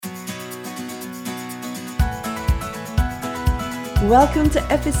Welcome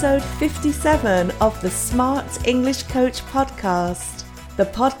to episode 57 of the Smart English Coach podcast, the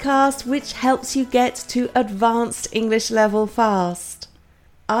podcast which helps you get to advanced English level fast.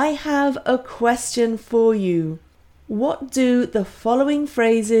 I have a question for you. What do the following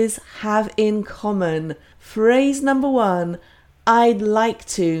phrases have in common? Phrase number 1, I'd like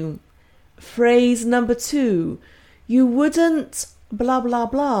to. Phrase number 2, you wouldn't blah blah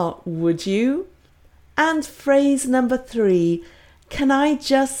blah, would you? And phrase number 3, can I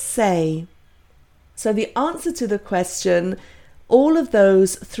just say? So the answer to the question, all of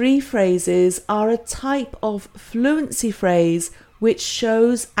those 3 phrases are a type of fluency phrase which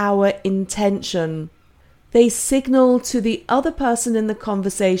shows our intention. They signal to the other person in the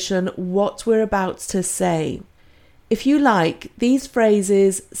conversation what we're about to say. If you like, these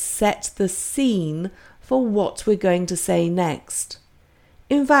phrases set the scene for what we're going to say next.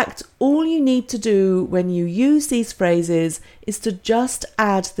 In fact, all you need to do when you use these phrases is to just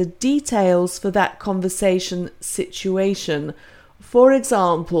add the details for that conversation situation. For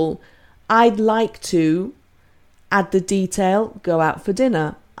example, I'd like to, add the detail, go out for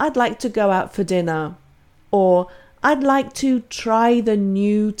dinner. I'd like to go out for dinner. Or, I'd like to try the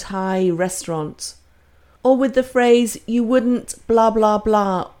new Thai restaurant. Or with the phrase, you wouldn't blah blah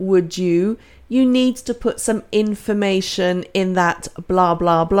blah, would you? You need to put some information in that blah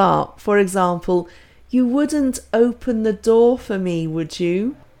blah blah. For example, you wouldn't open the door for me, would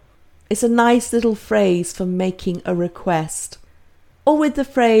you? It's a nice little phrase for making a request. Or with the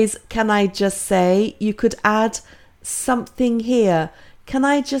phrase, can I just say, you could add something here. Can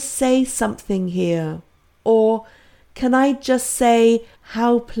I just say something here? Or, can I just say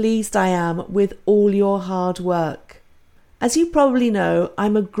how pleased I am with all your hard work? As you probably know,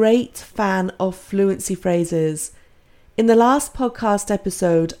 I'm a great fan of fluency phrases. In the last podcast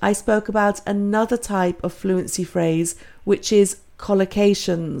episode, I spoke about another type of fluency phrase, which is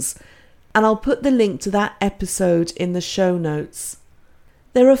collocations, and I'll put the link to that episode in the show notes.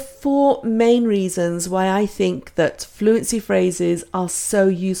 There are 4 main reasons why I think that fluency phrases are so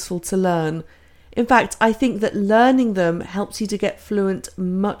useful to learn. In fact, I think that learning them helps you to get fluent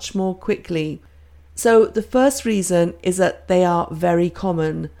much more quickly. So the first reason is that they are very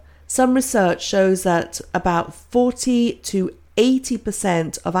common. Some research shows that about 40 to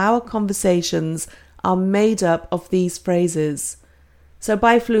 80% of our conversations are made up of these phrases. So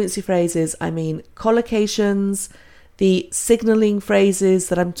by fluency phrases, I mean collocations, the signalling phrases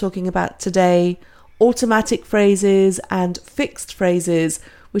that I'm talking about today, automatic phrases and fixed phrases,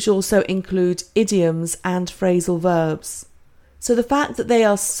 which also include idioms and phrasal verbs. So the fact that they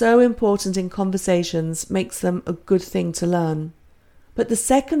are so important in conversations makes them a good thing to learn. But the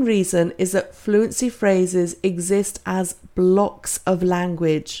second reason is that fluency phrases exist as blocks of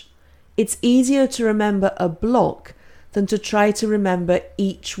language. It's easier to remember a block than to try to remember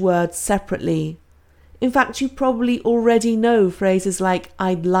each word separately. In fact, you probably already know phrases like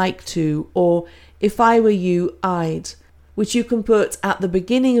I'd like to or if I were you, I'd, which you can put at the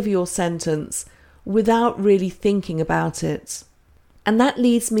beginning of your sentence without really thinking about it. And that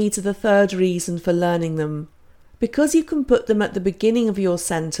leads me to the third reason for learning them. Because you can put them at the beginning of your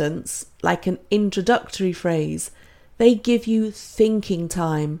sentence, like an introductory phrase, they give you thinking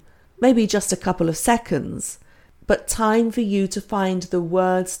time, maybe just a couple of seconds, but time for you to find the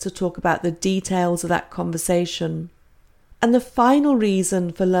words to talk about the details of that conversation. And the final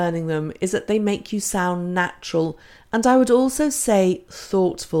reason for learning them is that they make you sound natural, and I would also say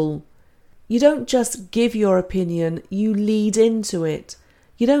thoughtful. You don't just give your opinion, you lead into it.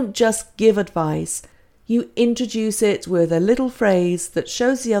 You don't just give advice, you introduce it with a little phrase that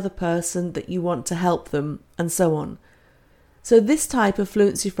shows the other person that you want to help them, and so on. So this type of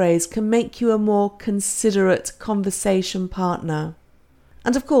fluency phrase can make you a more considerate conversation partner.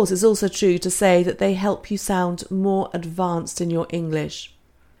 And of course, it's also true to say that they help you sound more advanced in your English.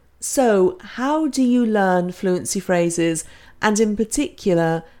 So, how do you learn fluency phrases? And in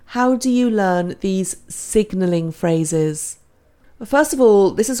particular, how do you learn these signalling phrases? Well, first of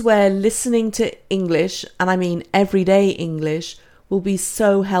all, this is where listening to English, and I mean everyday English, will be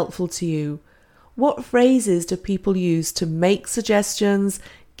so helpful to you. What phrases do people use to make suggestions,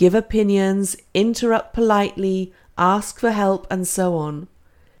 give opinions, interrupt politely, ask for help, and so on?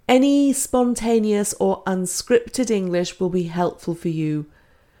 Any spontaneous or unscripted English will be helpful for you.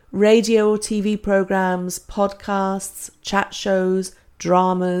 Radio or TV programs, podcasts, chat shows,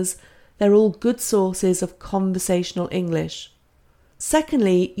 dramas, they're all good sources of conversational English.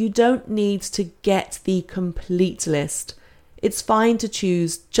 Secondly, you don't need to get the complete list. It's fine to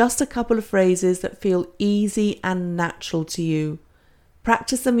choose just a couple of phrases that feel easy and natural to you.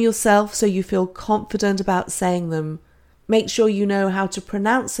 Practice them yourself so you feel confident about saying them. Make sure you know how to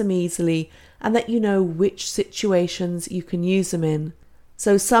pronounce them easily and that you know which situations you can use them in.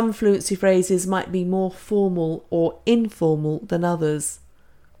 So some fluency phrases might be more formal or informal than others.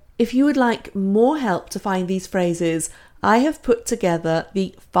 If you would like more help to find these phrases, I have put together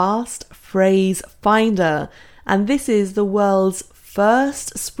the Fast Phrase Finder, and this is the world's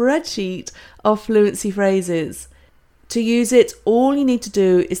first spreadsheet of fluency phrases. To use it, all you need to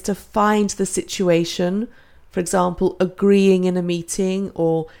do is to find the situation, for example, agreeing in a meeting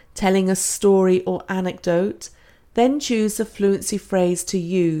or telling a story or anecdote, then choose the fluency phrase to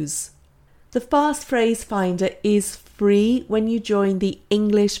use. The Fast Phrase Finder is free when you join the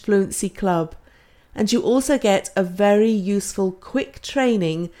English Fluency Club, and you also get a very useful quick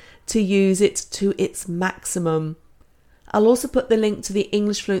training to use it to its maximum. I'll also put the link to the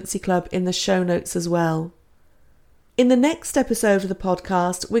English Fluency Club in the show notes as well. In the next episode of the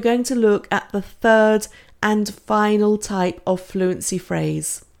podcast, we're going to look at the third and final type of fluency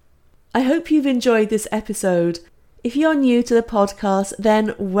phrase. I hope you've enjoyed this episode. If you're new to the podcast,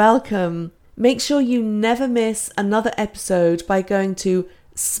 then welcome. Make sure you never miss another episode by going to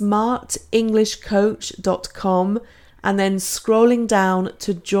smartenglishcoach.com and then scrolling down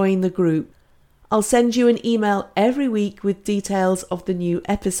to join the group. I'll send you an email every week with details of the new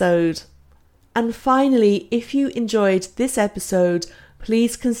episode. And finally, if you enjoyed this episode,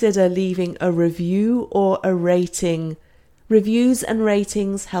 please consider leaving a review or a rating. Reviews and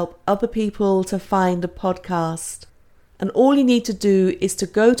ratings help other people to find the podcast. And all you need to do is to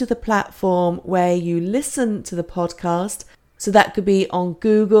go to the platform where you listen to the podcast. So that could be on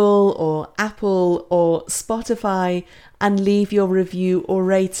Google or Apple or Spotify, and leave your review or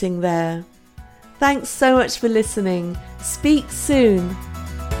rating there. Thanks so much for listening. Speak soon.